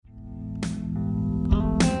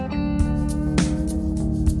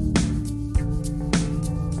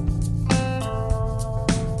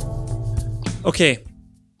Okay,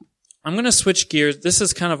 I'm going to switch gears. This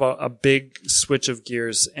is kind of a big switch of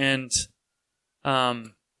gears, and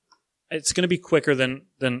it's going to be quicker than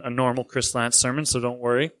a normal Chris Lance sermon, so don't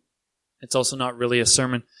worry. It's also not really a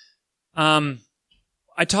sermon. I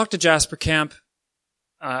talked to Jasper Camp.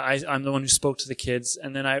 I'm the one who spoke to the kids,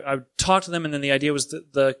 and then I talked to them, and then the idea was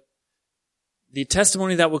that the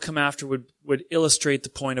testimony that would come after would illustrate the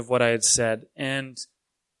point of what I had said. And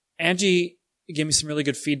Angie gave me some really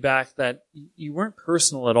good feedback that you weren't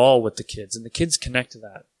personal at all with the kids, and the kids connect to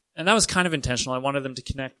that. And that was kind of intentional. I wanted them to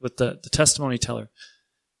connect with the testimony teller.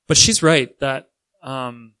 But she's right that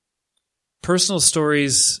personal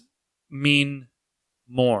stories mean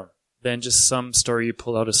more than just some story you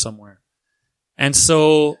pull out of somewhere. And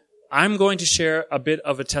so I'm going to share a bit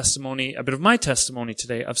of my testimony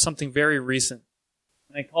today of something very recent.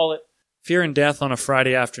 And I call it Fear and Death on a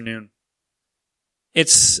Friday Afternoon.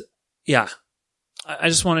 I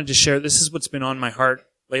just wanted to share, this is what's been on my heart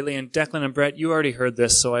lately. And Declan and Brett, you already heard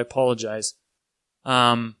this, so I apologize.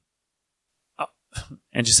 And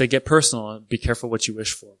just say, get personal. Be careful what you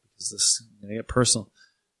wish for, because this is going to get personal.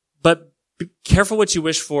 But be careful what you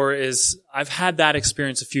wish for is, I've had that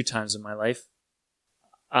experience a few times in my life.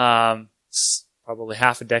 Probably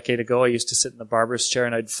half a decade ago, I used to sit in the barber's chair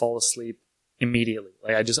and I'd fall asleep immediately.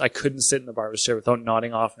 I couldn't sit in the barber's chair without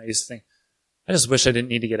nodding off. And I used to think, I just wish I didn't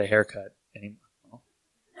need to get a haircut anymore.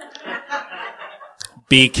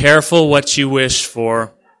 Be careful what you wish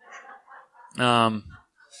for. On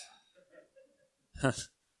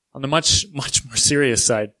the much more serious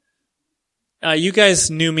side, you guys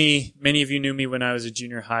knew me, many of you knew me when I was a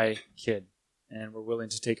junior high kid and were willing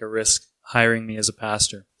to take a risk hiring me as a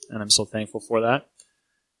pastor, and I'm so thankful for that.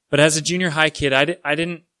 But as a junior high kid, I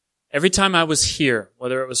didn't, every time I was here,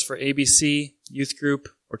 whether it was for ABC, youth group,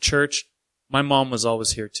 or church, my mom was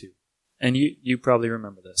always here too. And you probably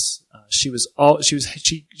remember this. She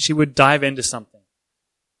would dive into something.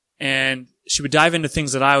 And she would dive into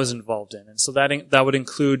things that I was involved in. And so that would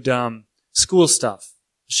include school stuff.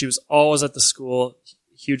 She was always at the school,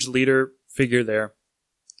 huge leader figure there.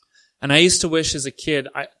 And I used to wish as a kid,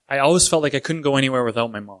 I always felt like I couldn't go anywhere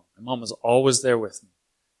without my mom. My mom was always there with me.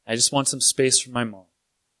 I just want some space from my mom.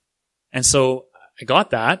 And so I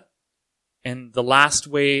got that. And the last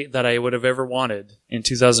way that I would have ever wanted in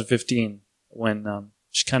 2015, when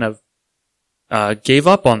she kind of gave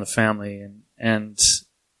up on the family, and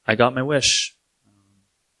I got my wish.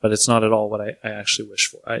 But it's not at all what I actually wish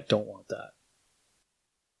for. I don't want that.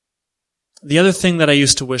 The other thing that I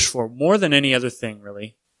used to wish for, more than any other thing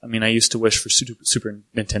really, I mean, I used to wish for Super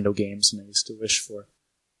Nintendo games, and I used to wish for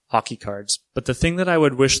hockey cards. But the thing that I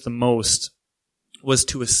would wish the most was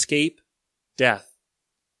to escape death.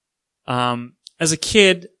 As a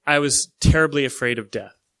kid, I was terribly afraid of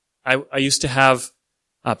death. I used to have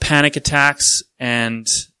panic attacks, and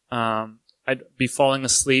I'd be falling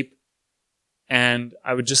asleep, and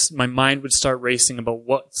my mind would start racing about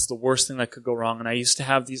what's the worst thing that could go wrong. And I used to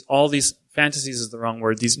have all these fantasies is the wrong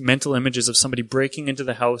word, these mental images of somebody breaking into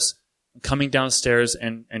the house, coming downstairs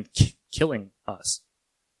and killing us.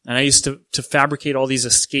 And I used to fabricate all these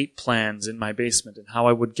escape plans in my basement and how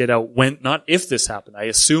I would get out not if this happened. I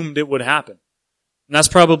assumed it would happen. And that's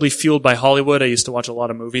probably fueled by Hollywood. I used to watch a lot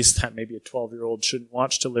of movies that maybe a 12-year-old shouldn't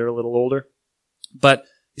watch till they're a little older. But I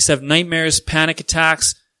used to have nightmares, panic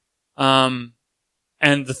attacks, and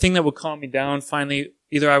the thing that would calm me down, finally,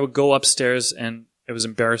 either I would go upstairs and it was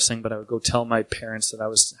embarrassing, but I would go tell my parents that I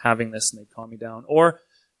was having this and they'd calm me down. Or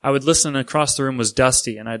I would listen, and across the room was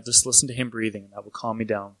Dusty, and I'd just listen to him breathing, and that would calm me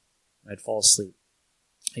down, and I'd fall asleep.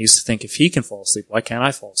 I used to think, if he can fall asleep, why can't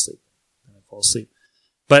I fall asleep? And I'd fall asleep.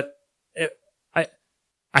 But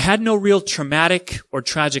I had no real traumatic or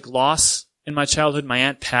tragic loss in my childhood. My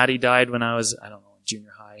Aunt Patty died when I was, in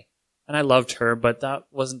junior high. And I loved her, but that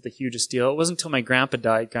wasn't the hugest deal. It wasn't until my grandpa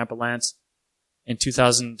died, Grandpa Lance, in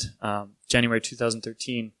January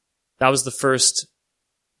 2013. That was the first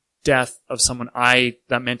death of someone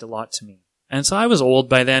that meant a lot to me. And so I was old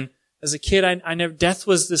by then. As a kid, death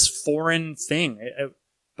was this foreign thing,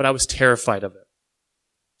 but I was terrified of it.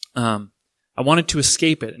 I wanted to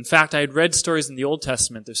escape it. In fact, I had read stories in the Old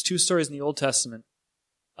Testament. There's 2 stories in the Old Testament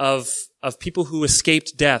of people who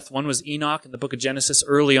escaped death. One was Enoch in the book of Genesis,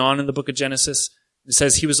 early on in the book of Genesis. It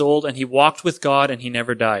says he was old and he walked with God and he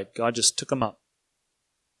never died. God just took him up.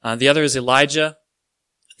 The other is Elijah.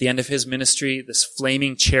 At the end of his ministry, this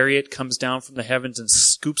flaming chariot comes down from the heavens and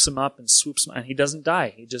scoops him up and swoops him, and he doesn't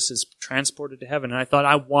die. He just is transported to heaven. And I thought,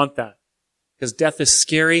 I want that. Because death is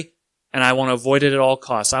scary, and I want to avoid it at all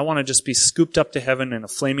costs. I want to just be scooped up to heaven in a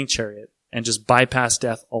flaming chariot and just bypass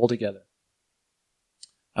death altogether.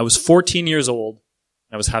 I was 14 years old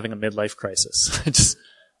I was having a midlife crisis. I just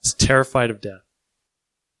was terrified of death.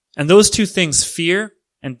 And those two things, fear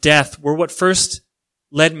and death, were what first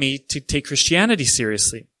led me to take Christianity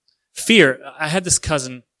seriously. Fear. I had this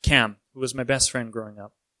cousin, Cam, who was my best friend growing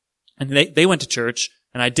up. And they went to church,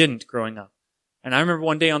 and I didn't growing up. And I remember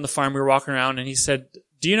one day on the farm, we were walking around, and he said,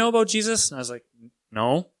 "Do you know about Jesus?" And I was like,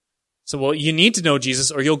 "No." So, well, you need to know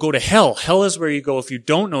Jesus or you'll go to hell. Hell is where you go if you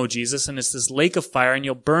don't know Jesus, and it's this lake of fire, and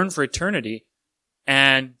you'll burn for eternity.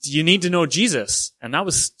 And you need to know Jesus. And that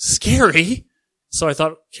was scary. So I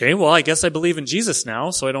thought, okay, well, I guess I believe in Jesus now,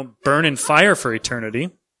 so I don't burn in fire for eternity.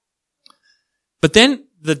 But then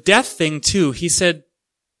the death thing too, he said,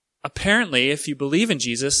 apparently, if you believe in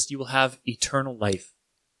Jesus, you will have eternal life.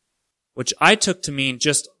 Which I took to mean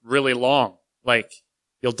just really long. Like,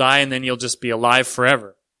 you'll die and then you'll just be alive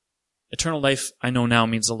forever. Eternal life, I know now,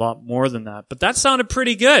 means a lot more than that. But that sounded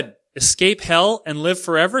pretty good. Escape hell and live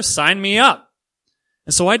forever? Sign me up.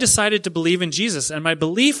 And so I decided to believe in Jesus. And my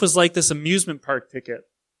belief was like this amusement park ticket.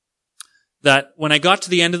 That when I got to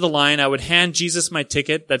the end of the line, I would hand Jesus my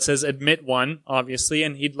ticket that says admit one, obviously,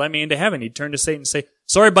 and he'd let me into heaven. He'd turn to Satan and say,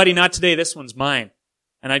 "Sorry, buddy, not today. This one's mine."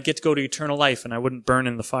 And I'd get to go to eternal life, and I wouldn't burn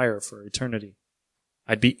in the fire for eternity.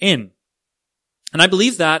 I'd be in. And I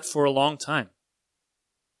believed that for a long time.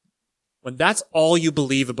 When that's all you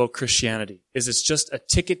believe about Christianity, is it's just a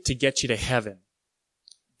ticket to get you to heaven,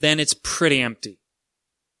 then it's pretty empty.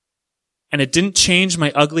 And it didn't change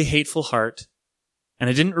my ugly, hateful heart, and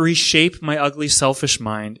it didn't reshape my ugly, selfish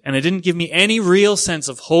mind, and it didn't give me any real sense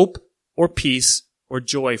of hope or peace or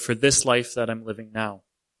joy for this life that I'm living now.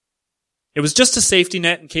 It was just a safety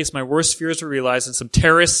net in case my worst fears were realized and some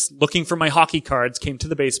terrorists looking for my hockey cards came to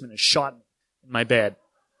the basement and shot me in my bed.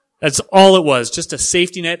 That's all it was, just a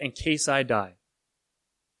safety net in case I die.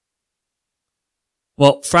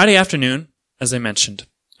 Well, Friday afternoon, as I mentioned,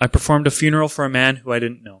 I performed a funeral for a man who I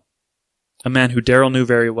didn't know. A man who Daryl knew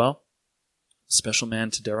very well. A special man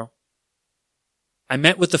to Daryl. I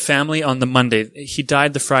met with the family on the Monday. He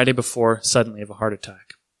died the Friday before, suddenly, of a heart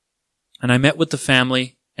attack. And I met with the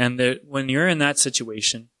family, and when you're in that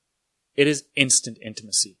situation, it is instant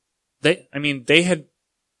intimacy. They had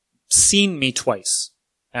seen me twice.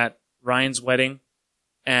 At Ryan's wedding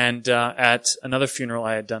and at another funeral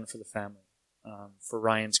I had done for the family, for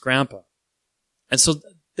Ryan's grandpa. And so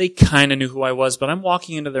they kind of knew who I was, but I'm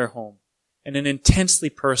walking into their home in an intensely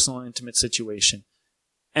personal and intimate situation.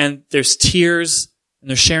 And there's tears, and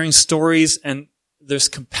they're sharing stories, and there's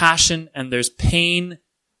compassion, and there's pain,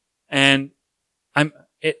 and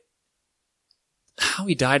how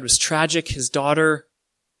he died was tragic. His daughter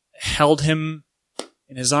held him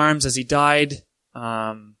in his arms as he died.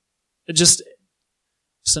 Just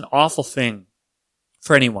an awful thing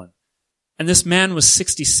for anyone. And this man was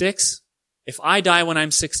 66. If I die when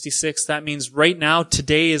I'm 66, that means right now,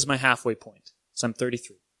 today is my halfway point. So I'm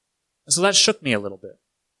 33. And so that shook me a little bit.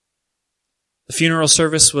 The funeral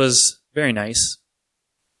service was very nice.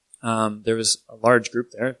 There was a large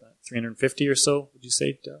group there, about 350 or so, would you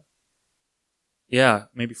say? Yeah,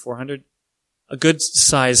 maybe 400. A good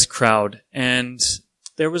sized crowd. And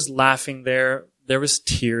there was laughing there. There was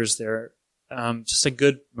tears there. Just a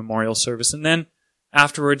good memorial service. And then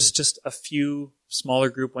afterwards, just a few smaller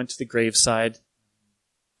group went to the graveside.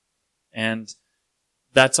 And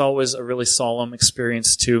that's always a really solemn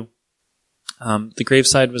experience too. The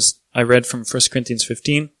graveside was, I read from 1 Corinthians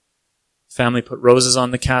 15. Family put roses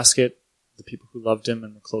on the casket. The people who loved him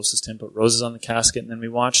and the closest to him put roses on the casket. And then we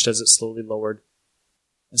watched as it slowly lowered.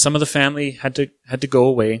 And some of the family had to go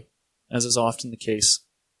away, as is often the case.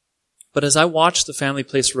 But as I watched the family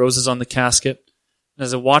place roses on the casket, and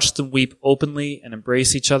as I watched them weep openly and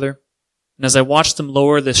embrace each other, and as I watched them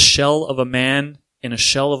lower this shell of a man in a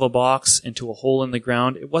shell of a box into a hole in the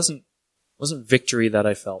ground, it wasn't victory that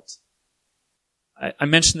I felt. I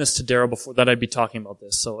mentioned this to Daryl before that I'd be talking about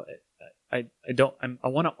this, so I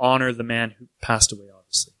want to honor the man who passed away,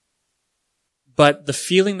 obviously. But the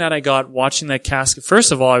feeling that I got watching that casket,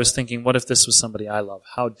 first of all, I was thinking, what if this was somebody I love?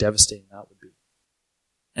 How devastating that would be.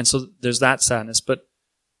 And so there's that sadness, but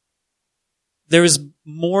there is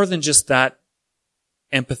more than just that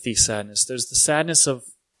empathy sadness. There's the sadness of,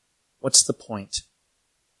 what's the point?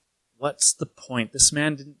 What's the point? This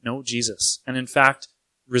man didn't know Jesus, and in fact,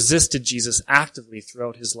 resisted Jesus actively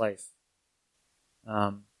throughout his life.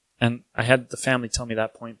 And I had the family tell me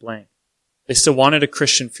that point blank. They still wanted a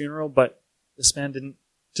Christian funeral, but this man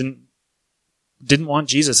didn't want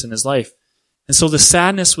Jesus in his life. And so the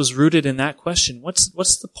sadness was rooted in that question. What's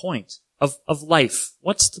the point of life?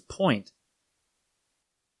 What's the point?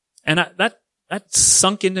 And that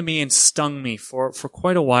sunk into me and stung me for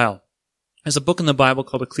quite a while. There's a book in the Bible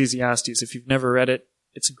called Ecclesiastes. If you've never read it,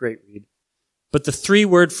 It's a great read. But the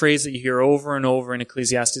 3-word phrase that you hear over and over in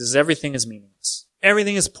Ecclesiastes is everything is meaningless.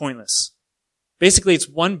 Everything is pointless. Basically, it's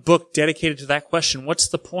one book dedicated to that question. What's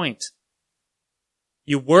the point?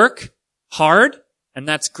 You work hard, and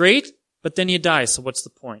that's great, but then you die, so what's the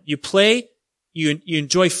point? You play, you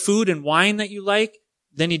enjoy food and wine that you like,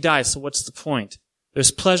 then you die, so what's the point?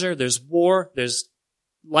 There's pleasure, there's war, there's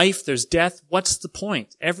life, there's death. What's the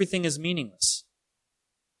point? Everything is meaningless.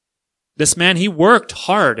 This man, he worked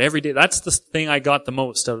hard every day. That's the thing I got the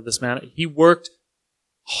most out of this man. He worked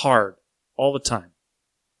hard all the time.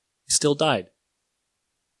 He still died.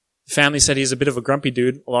 The family said he's a bit of a grumpy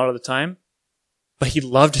dude a lot of the time, but he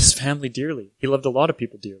loved his family dearly. He loved a lot of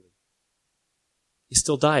people dearly. He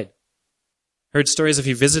still died. Heard stories of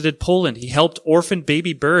he visited Poland. He helped orphan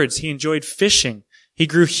baby birds. He enjoyed fishing. He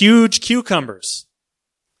grew huge cucumbers.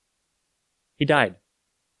 He died.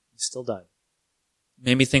 He still died.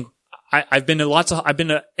 Made me think, I've been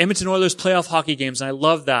to Edmonton Oilers playoff hockey games, and I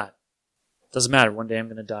love that. Doesn't matter. One day I'm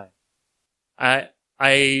going to die.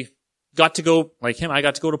 I got to go, like him, I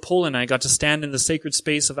got to go to Poland. I got to stand in the sacred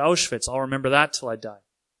space of Auschwitz. I'll remember that till I die.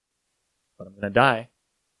 But I'm going to die.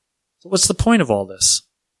 So what's the point of all this?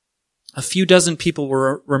 A few dozen people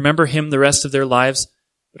will remember him the rest of their lives,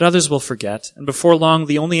 but others will forget. And before long,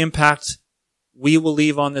 the only impact we will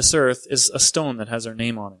leave on this earth is a stone that has our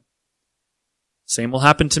name on it. Same will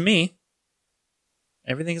happen to me.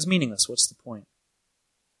 Everything is meaningless. What's the point?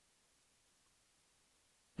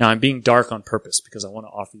 Now, I'm being dark on purpose because I want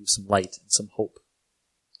to offer you some light and some hope.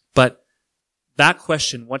 But that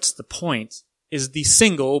question, what's the point, is the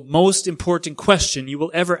single most important question you will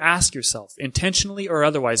ever ask yourself, intentionally or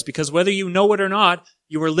otherwise, because whether you know it or not,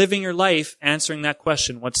 you are living your life answering that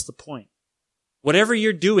question, what's the point? Whatever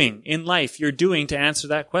you're doing in life, you're doing to answer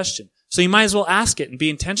that question. So you might as well ask it and be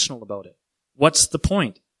intentional about it. What's the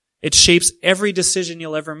point? It shapes every decision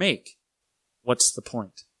you'll ever make. What's the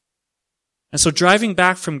point? And so driving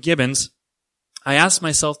back from Gibbons, I asked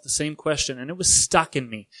myself the same question, and it was stuck in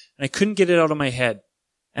me, and I couldn't get it out of my head.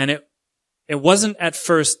 And it wasn't at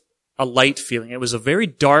first a light feeling. It was a very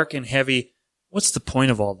dark and heavy, what's the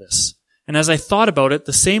point of all this? And as I thought about it,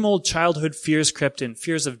 the same old childhood fears crept in.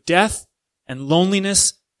 Fears of death and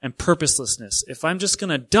loneliness and purposelessness. If I'm just going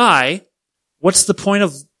to die, what's the point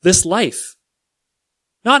of this life?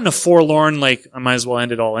 Not in a forlorn, like, I might as well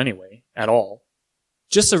end it all anyway, at all.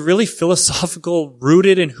 Just a really philosophical,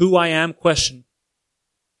 rooted in who I am question.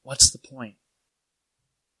 What's the point?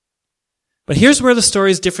 But here's where the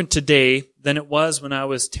story is different today than it was when I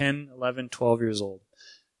was 10, 11, 12 years old.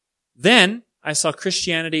 Then I saw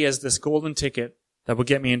Christianity as this golden ticket that would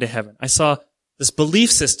get me into heaven. I saw this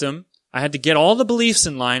belief system. I had to get all the beliefs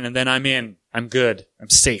in line, and then I'm in. I'm good. I'm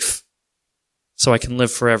safe. So I can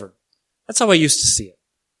live forever. That's how I used to see it.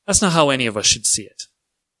 That's not how any of us should see it.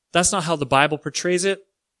 That's not how the Bible portrays it.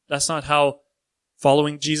 That's not how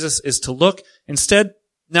following Jesus is to look. Instead,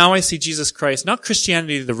 now I see Jesus Christ, not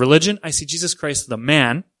Christianity the religion, I see Jesus Christ the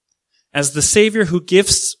man, as the Savior who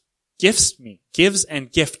gives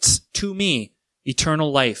and gifts to me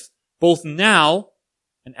eternal life, both now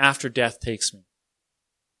and after death takes me.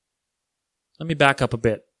 Let me back up a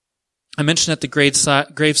bit. I mentioned at the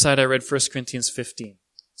graveside I read 1 Corinthians 15.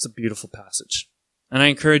 It's a beautiful passage. And I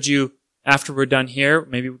encourage you, after we're done here,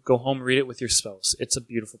 maybe go home and read it with your spouse. It's a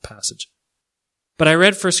beautiful passage. But I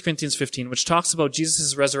read 1 Corinthians 15, which talks about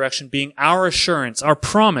Jesus' resurrection being our assurance, our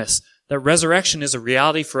promise that resurrection is a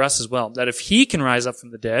reality for us as well. That if he can rise up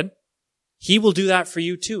from the dead, he will do that for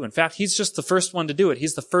you too. In fact, he's just the first one to do it.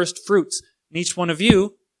 He's the first fruits. And each one of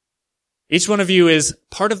you is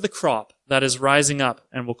part of the crop that is rising up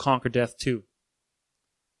and will conquer death too.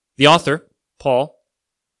 The author, Paul,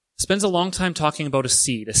 spends a long time talking about a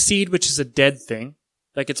seed which is a dead thing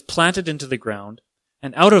that gets planted into the ground,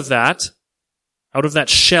 and out of that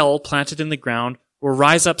shell planted in the ground will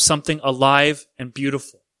rise up something alive and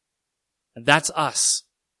beautiful. And that's us.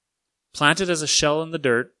 Planted as a shell in the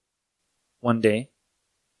dirt one day,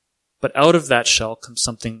 but out of that shell comes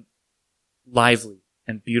something lively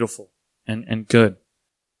and beautiful and good.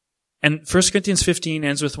 And 1 Corinthians 15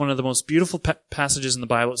 ends with one of the most beautiful passages in the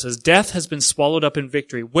Bible. It says, death has been swallowed up in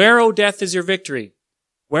victory. Where, O death, is your victory?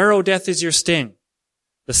 Where, O death, is your sting?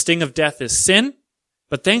 The sting of death is sin,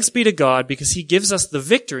 but thanks be to God because he gives us the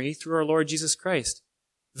victory through our Lord Jesus Christ.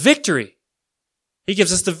 Victory! He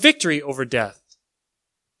gives us the victory over death.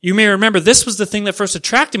 You may remember this was the thing that first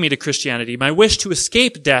attracted me to Christianity, my wish to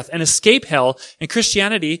escape death and escape hell, and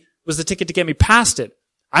Christianity was the ticket to get me past it.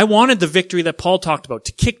 I wanted the victory that Paul talked about,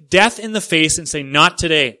 to kick death in the face and say, not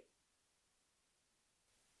today.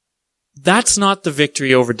 That's not the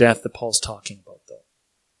victory over death that Paul's talking about, though.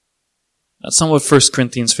 That's not what 1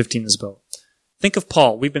 Corinthians 15 is about. Think of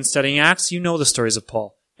Paul. We've been studying Acts. You know the stories of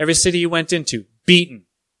Paul. Every city he went into, beaten,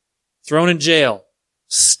 thrown in jail,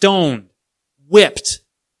 stoned, whipped,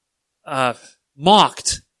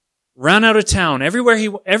 mocked, ran out of town.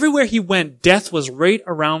 Everywhere he went, death was right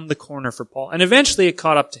around the corner for Paul. And eventually it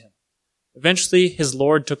caught up to him. Eventually his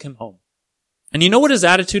Lord took him home. And you know what his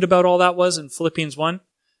attitude about all that was in Philippians 1?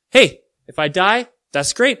 Hey, if I die,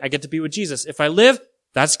 that's great. I get to be with Jesus. If I live,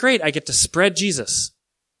 that's great. I get to spread Jesus.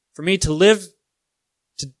 For me to live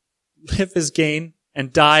is gain,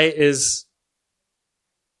 and die is,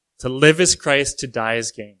 to live is Christ, to die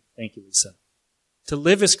is gain. Thank you, Lisa. To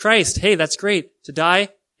live is Christ. Hey, that's great. To die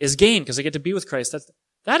is gain, because I get to be with Christ.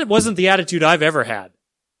 That wasn't the attitude I've ever had.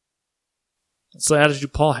 That's the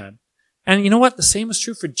attitude Paul had. And you know what? The same is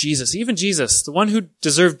true for Jesus. Even Jesus, the one who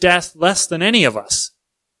deserved death less than any of us,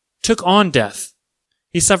 took on death.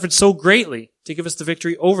 He suffered so greatly to give us the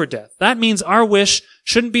victory over death. That means our wish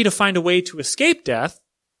shouldn't be to find a way to escape death,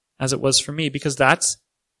 as it was for me, because that's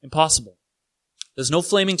impossible. There's no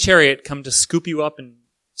flaming chariot come to scoop you up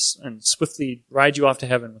and swiftly ride you off to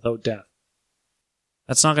heaven without death.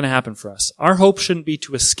 That's not going to happen for us. Our hope shouldn't be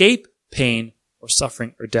to escape pain or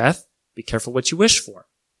suffering or death. Be careful what you wish for.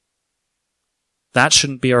 That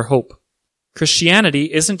shouldn't be our hope.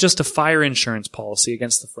 Christianity isn't just a fire insurance policy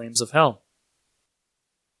against the flames of hell.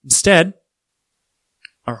 Instead,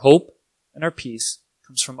 our hope and our peace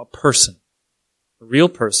comes from a person, a real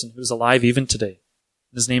person who's alive even today.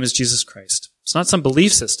 His name is Jesus Christ. It's not some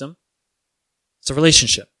belief system. It's a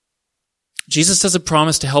relationship. Jesus doesn't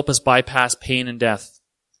promise to help us bypass pain and death.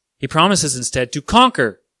 He promises instead to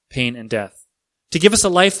conquer pain and death, to give us a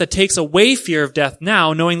life that takes away fear of death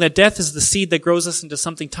now, knowing that death is the seed that grows us into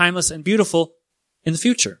something timeless and beautiful in the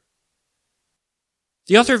future.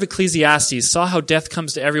 The author of Ecclesiastes saw how death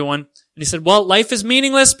comes to everyone, and he said, well, life is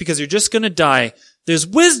meaningless because you're just going to die. There's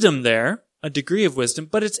wisdom there, a degree of wisdom,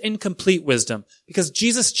 but it's incomplete wisdom because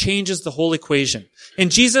Jesus changes the whole equation. In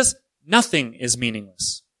Jesus, nothing is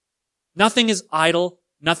meaningless. Nothing is idle.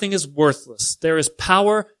 Nothing is worthless. There is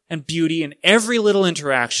power and beauty in every little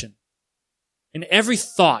interaction, in every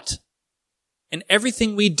thought, in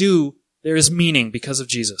everything we do. There is meaning because of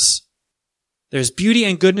Jesus. There's beauty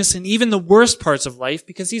and goodness in even the worst parts of life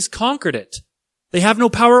because he's conquered it. They have no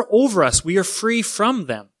power over us. We are free from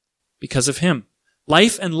them because of him.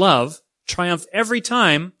 Life and love triumph every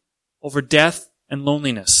time over death and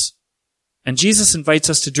loneliness. And Jesus invites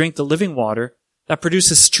us to drink the living water that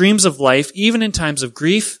produces streams of life even in times of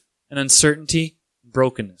grief and uncertainty and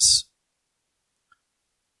brokenness.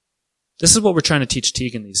 This is what we're trying to teach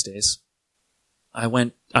Tegan these days. I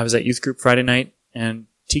was at youth group Friday night, and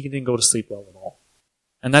Tegan didn't go to sleep well at all.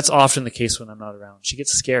 And that's often the case when I'm not around. She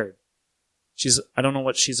gets scared. I don't know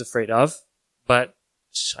what she's afraid of, but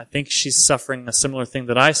I think she's suffering a similar thing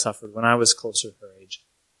that I suffered when I was closer to her age.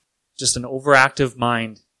 Just an overactive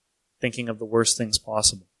mind thinking of the worst things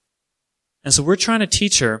possible. And so we're trying to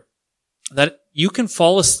teach her that you can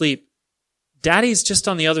fall asleep. Daddy's just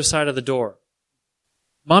on the other side of the door.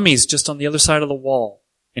 Mommy's just on the other side of the wall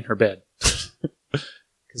in her bed.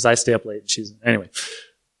 Because I stay up late and anyway.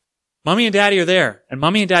 Mommy and Daddy are there, and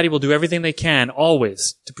Mommy and Daddy will do everything they can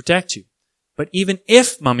always to protect you. But even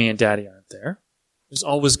if Mommy and Daddy aren't there, there's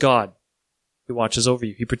always God who watches over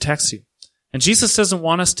you. He protects you. And Jesus doesn't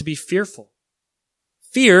want us to be fearful.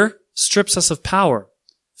 Fear strips us of power.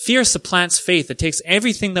 Fear supplants faith. It takes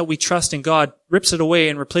everything that we trust in God, rips it away,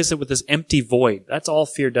 and replaces it with this empty void. That's all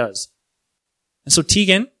fear does. And so,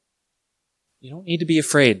 Tegan, you don't need to be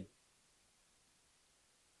afraid.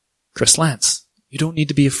 Chris Lance, you don't need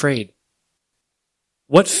to be afraid.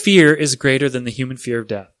 What fear is greater than the human fear of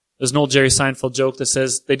death? There's an old Jerry Seinfeld joke that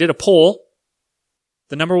says they did a poll.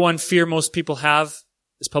 The number one fear most people have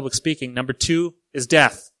is public speaking. Number 2 is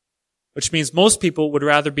death, which means most people would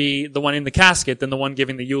rather be the one in the casket than the one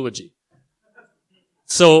giving the eulogy.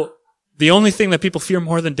 So the only thing that people fear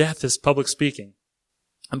more than death is public speaking.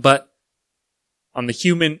 But in the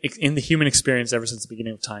human experience ever since the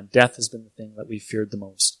beginning of time, death has been the thing that we've feared the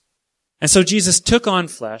most. And so Jesus took on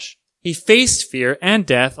flesh. He faced fear and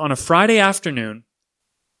death on a Friday afternoon,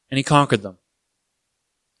 and he conquered them.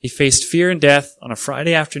 He faced fear and death on a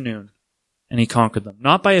Friday afternoon, and he conquered them.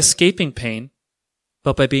 Not by escaping pain,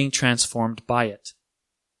 but by being transformed by it.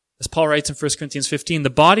 As Paul writes in 1 Corinthians 15, the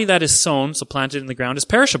body that is sown, so planted in the ground, is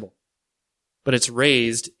perishable, but it's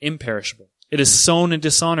raised imperishable. It is sown in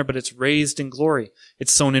dishonor, but it's raised in glory.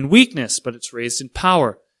 It's sown in weakness, but it's raised in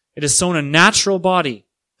power. It is sown a natural body,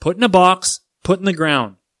 put in a box, put in the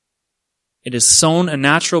ground. It is sown a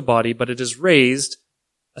natural body, but it is raised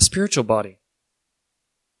a spiritual body.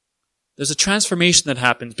 There's a transformation that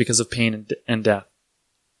happens because of pain and death.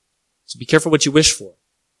 So be careful what you wish for.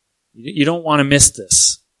 You don't want to miss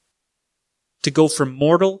this. To go from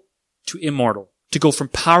mortal to immortal. To go from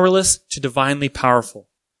powerless to divinely powerful.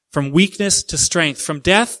 From weakness to strength. From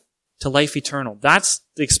death to life eternal. That's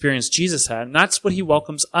the experience Jesus had, and that's what he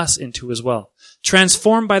welcomes us into as well.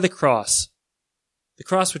 Transformed by the cross. The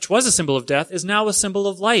cross, which was a symbol of death, is now a symbol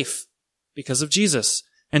of life because of Jesus.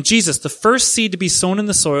 And Jesus, the first seed to be sown in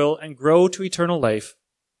the soil and grow to eternal life,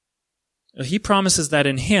 he promises that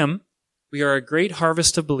in him, we are a great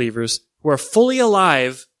harvest of believers who are fully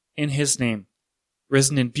alive in his name,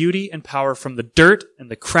 risen in beauty and power from the dirt and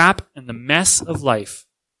the crap and the mess of life.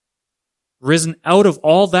 Risen out of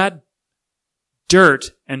all that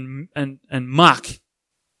dirt and muck.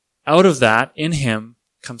 Out of that, in him,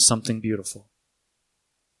 comes something beautiful.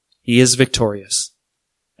 He is victorious.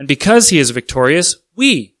 And because he is victorious,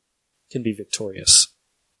 we can be victorious.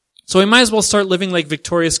 So we might as well start living like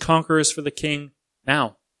victorious conquerors for the King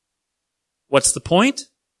now. What's the point?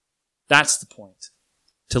 That's the point.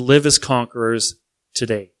 To live as conquerors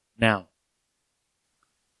today, now.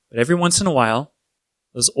 But every once in a while,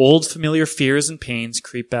 those old familiar fears and pains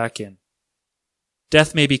creep back in.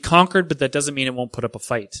 Death may be conquered, but that doesn't mean it won't put up a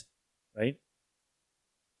fight, right?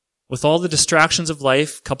 With all the distractions of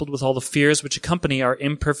life, coupled with all the fears which accompany our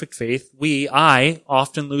imperfect faith, I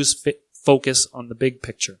often lose focus on the big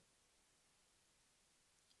picture.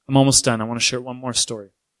 I'm almost done. I want to share one more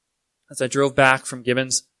story. As I drove back from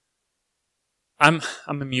Gibbons, I'm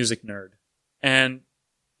a music nerd. And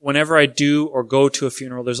whenever I do or go to a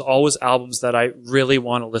funeral, there's always albums that I really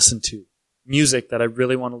want to listen to. Music that I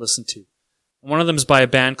really want to listen to. And one of them is by a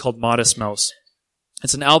band called Modest Mouse.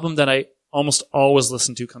 It's an album that I almost always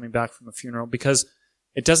listen to coming back from a funeral because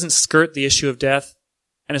it doesn't skirt the issue of death,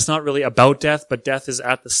 and it's not really about death, but death is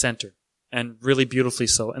at the center, and really beautifully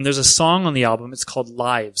so. And there's a song on the album, it's called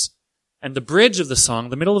Lives. And the bridge of the song,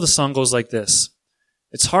 the middle of the song goes like this.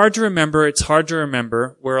 It's hard to remember,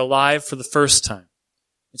 we're alive for the first time.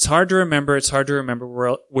 It's hard to remember,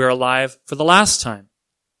 we're alive for the last time.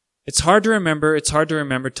 It's hard to remember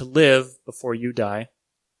to live before you die.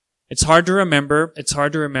 It's hard to remember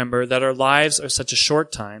that our lives are such a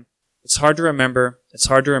short time. It's hard to remember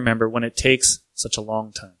when it takes such a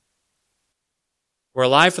long time. We're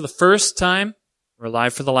alive for the first time, we're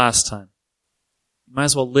alive for the last time. You might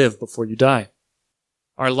as well live before you die.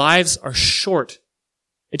 Our lives are short.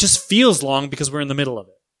 It just feels long because we're in the middle of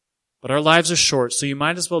it. But our lives are short, so you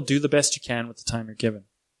might as well do the best you can with the time you're given.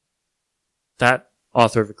 That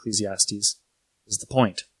author of Ecclesiastes is the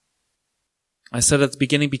point. I said at the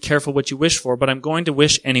beginning, be careful what you wish for, but I'm going to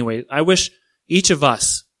wish anyway. I wish each of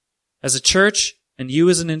us, as a church, and you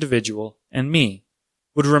as an individual, and me,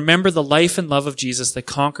 would remember the life and love of Jesus that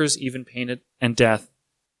conquers even pain and death.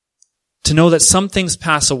 To know that some things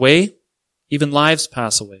pass away, even lives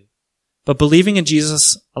pass away. But believing in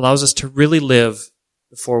Jesus allows us to really live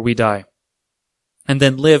before we die, and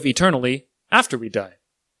then live eternally after we die.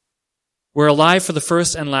 We're alive for the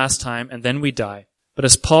first and last time, and then we die. But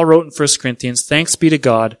as Paul wrote in 1 Corinthians, thanks be to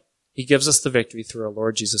God, he gives us the victory through our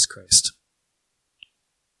Lord Jesus Christ.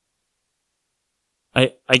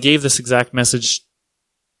 I gave this exact message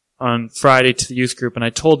on Friday to the youth group, and I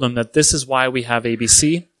told them that this is why we have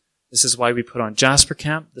ABC. This is why we put on Jasper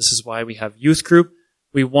Camp. This is why we have youth group.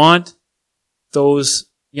 We want those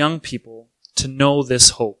young people to know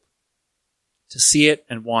this hope, to see it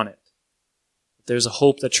and want it. There's a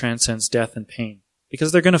hope that transcends death and pain,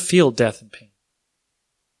 because they're going to feel death and pain.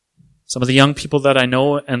 Some of the young people that I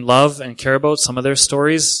know and love and care about, some of their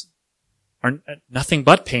stories are nothing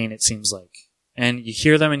but pain, it seems like. And you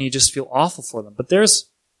hear them and you just feel awful for them. But there's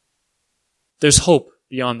hope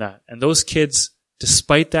beyond that. And those kids,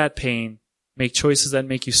 despite that pain, make choices that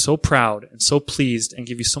make you so proud and so pleased and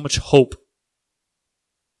give you so much hope.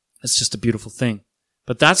 It's just a beautiful thing.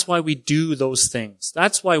 But that's why we do those things.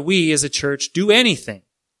 That's why we as a church do anything.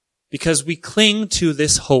 Because we cling to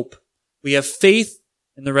this hope. We have faith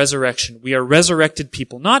in the resurrection. We are resurrected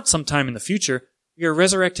people, not sometime in the future. We are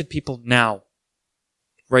resurrected people now.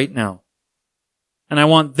 Right now. And I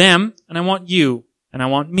want them, and I want you, and I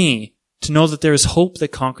want me to know that there is hope that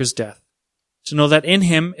conquers death. To know that in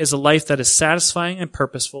him is a life that is satisfying and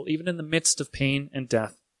purposeful, even in the midst of pain and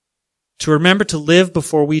death. To remember to live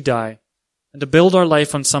before we die, and to build our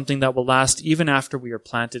life on something that will last even after we are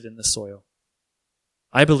planted in the soil.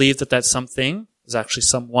 I believe that something is actually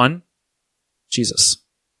someone, Jesus.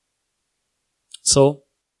 So,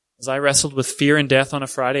 as I wrestled with fear and death on a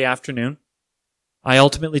Friday afternoon, I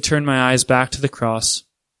ultimately turned my eyes back to the cross,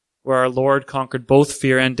 where our Lord conquered both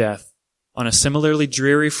fear and death on a similarly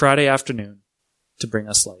dreary Friday afternoon to bring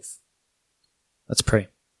us life. Let's pray.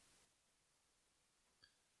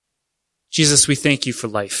 Jesus, we thank you for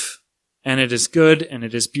life. And it is good and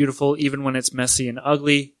it is beautiful. Even when it's messy and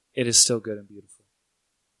ugly, it is still good and beautiful.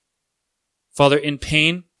 Father, in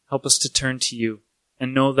pain, help us to turn to you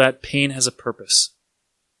and know that pain has a purpose.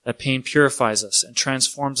 That pain purifies us and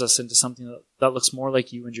transforms us into something that looks more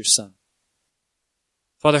like you and your Son.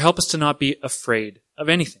 Father, help us to not be afraid of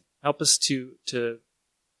anything. Help us to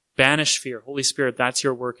banish fear. Holy Spirit, that's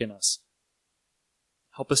your work in us.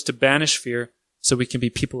 Help us to banish fear so we can be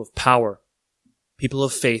people of power, people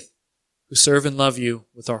of faith, who serve and love you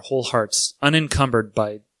with our whole hearts, unencumbered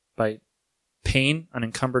by pain,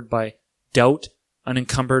 unencumbered by doubt,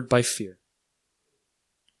 unencumbered by fear.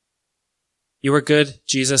 You are good,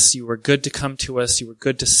 Jesus. You were good to come to us. You were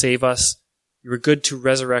good to save us. You were good to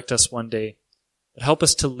resurrect us one day. But help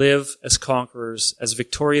us to live as conquerors, as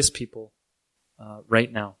victorious people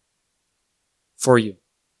right now for you.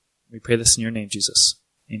 We pray this in your name, Jesus.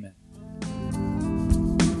 Amen.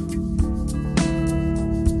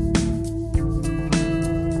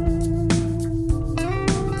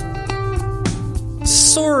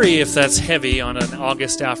 Sorry if that's heavy on an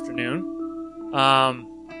August afternoon.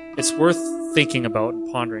 It's worth thinking about and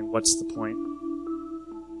pondering what's the point.